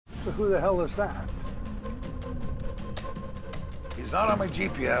So who the hell is that? He's not on my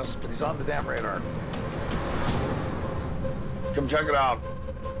GPS, but he's on the damn radar. Come check it out.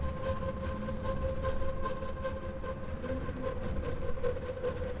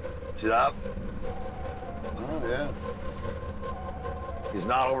 See that? Oh, yeah. He's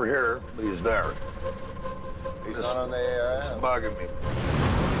not over here, but he's there. He's not on the AIS. It's bugging me.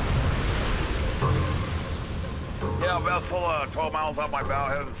 Yeah, vessel 12 miles off my bow,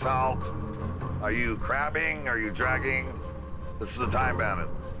 heading south. Are you crabbing? Are you dragging? This is the Time Bandit.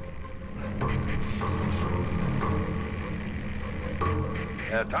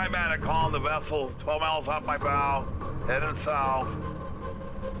 Yeah, Time Bandit calling the vessel 12 miles off my bow, heading south.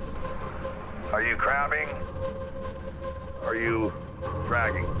 Are you crabbing? Are you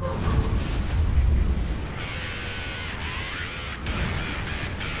dragging?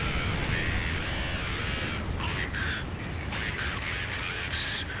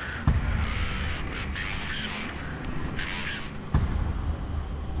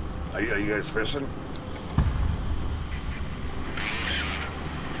 Are you guys fishing?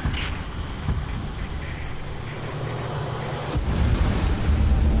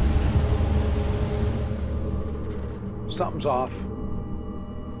 Something's off.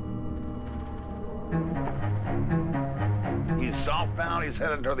 He's southbound. He's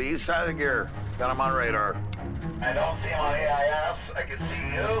heading to the east side of the gear. Got him on radar. I don't see him on AIS. I can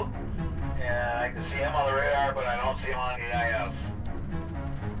see you, and I can see him on the radar, but I don't see him on AIS.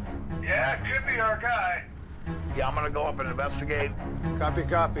 Yeah, it could be our guy. Yeah, I'm gonna go up and investigate. Copy,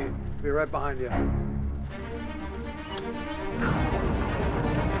 copy. Be right behind you.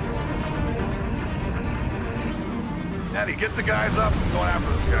 Eddie, get the guys up and going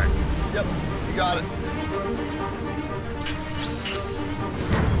after this guy. Yep, you got it.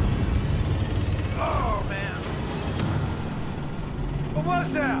 Oh, man. What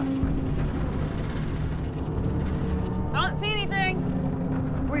was that? I don't see anything.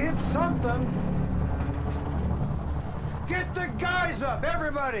 We hit something. Get the guys up,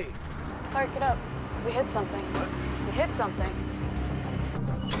 everybody. Clark, get up. We hit something. What? We hit something.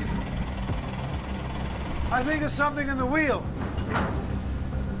 I think there's something in the wheel.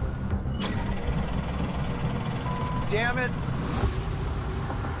 Damn it.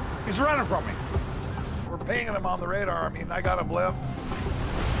 He's running from me. We're pinging him on the radar. I mean, I got a blip.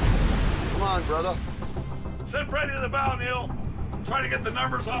 Come on, brother. Sit ready to the bow, Neil. Try to get the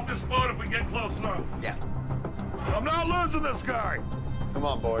numbers off this boat if we get close enough. Yeah. I'm not losing this guy. Come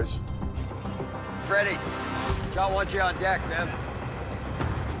on, boys. Freddie, John wants you on deck, man.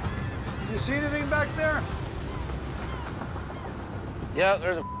 You see anything back there? Yeah,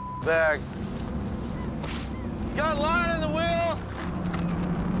 there's a bag. Got a line in the wheel.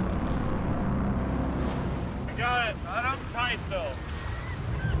 I got it. Right up tight, though.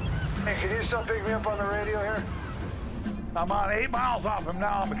 Hey, can you still pick me up on the radio here? I'm on 8 miles off him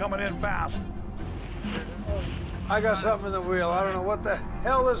now. I'm coming in fast. I got something in the wheel. I don't know what the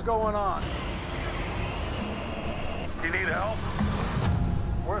hell is going on. You need help?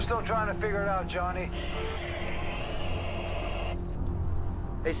 We're still trying to figure it out, Johnny.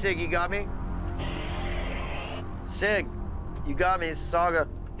 Hey, Sig, you got me? Sig, you got me, Saga.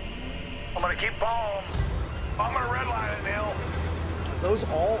 I'm gonna keep following him. I'm gonna redline it, Neil. Those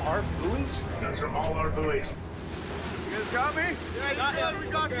all our buoys? Those are all our buoys. You guys got me? Yeah, you got we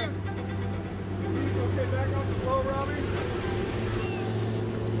got you. Okay, back up slow, Robbie.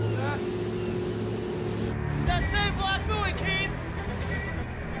 Is that same black buoy, Keith?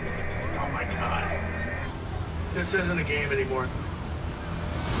 Oh my God. This isn't a game anymore.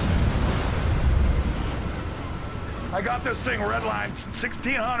 I got this thing redlined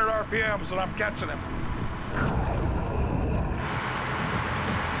 1,600 RPMs and I'm catching him.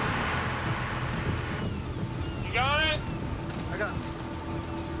 You got it? I got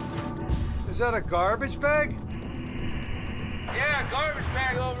it. Is that a garbage bag? Yeah, garbage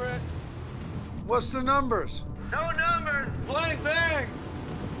bag over it. What's the numbers? No numbers. Blank bag.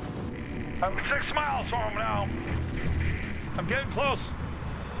 I'm 6 miles from him now. I'm getting close.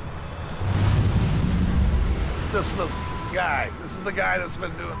 This is the guy. This is the guy that's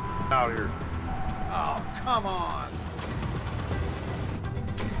been doing out here. Oh, come on.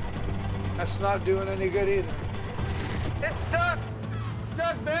 That's not doing any good either. It's stuck.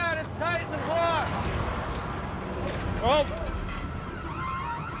 Stuck bad. It's tight in the block. Oh.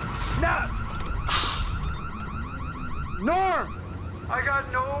 No! Norm! I got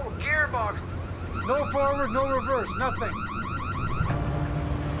no gearbox. No forward, no reverse, nothing.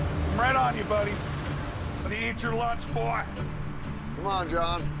 I'm right on you, buddy. But eat your lunch, boy. Come on,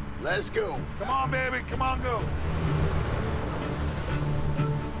 John. Let's go. Come on, baby. Come on, go.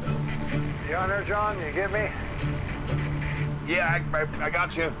 You on there, John? You get me? Yeah, I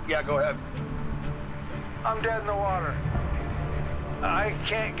got you. Yeah, go ahead. I'm dead in the water. I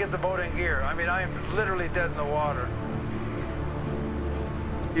can't get the boat in gear. I mean, I am literally dead in the water.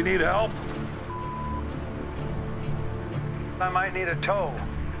 You need help? I might need a tow.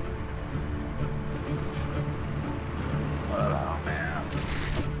 Oh, man.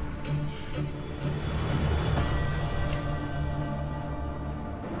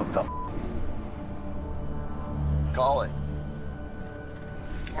 What the? Call it.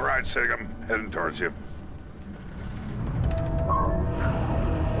 All right, Sig, I'm heading towards you.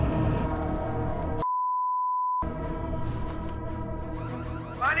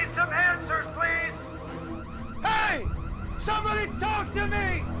 I need some answers, please. Hey! Somebody talk to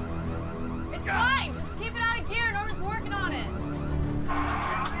me! It's fine. Just keep it out of gear. Norman's working on it.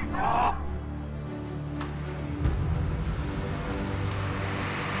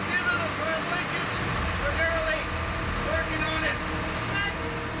 See a little oil leakage? We're early. Working on it.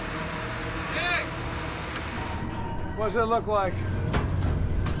 Hey! What does it look like?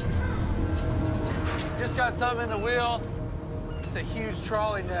 Just got something in the wheel. It's a huge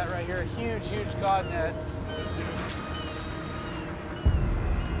trolley net right here. A huge, huge cod net.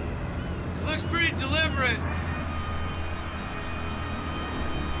 It looks pretty deliberate.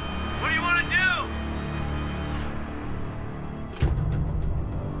 What do you want to do?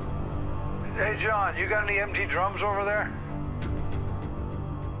 Hey, John, you got any empty drums over there?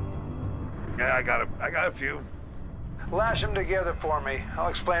 Yeah, I got a few. Lash them together for me. I'll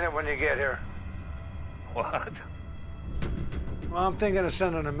explain it when you get here. What? Well, I'm thinking of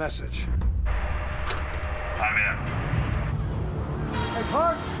sending a message. I'm in. Hey,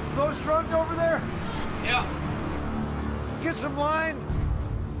 Clark, those drums over there? Yeah. Get some line,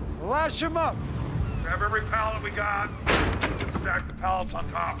 lash them up. Grab every pallet we got. Stack the pallets on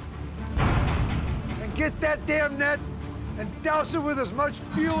top. And get that damn net and douse it with as much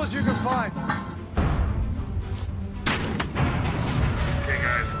fuel as you can find. Okay,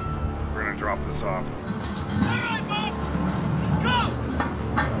 guys, we're gonna drop this off. All right, Bob. Let's go.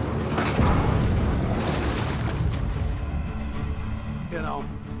 You know,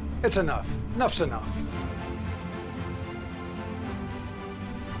 it's enough. Enough's enough.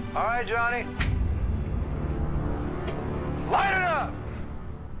 All right, Johnny. Light it up!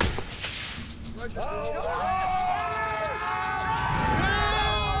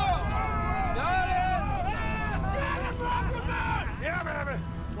 Yeah, baby.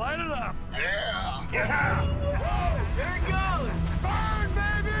 Light it up. Yeah. Yeah. There it goes. Burn,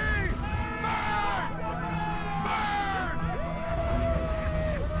 baby! Burn!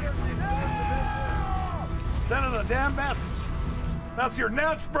 Sending a damn message. That's your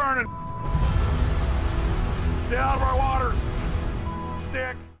nets burning. Stay out of our waters.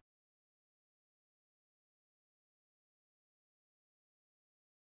 Stick.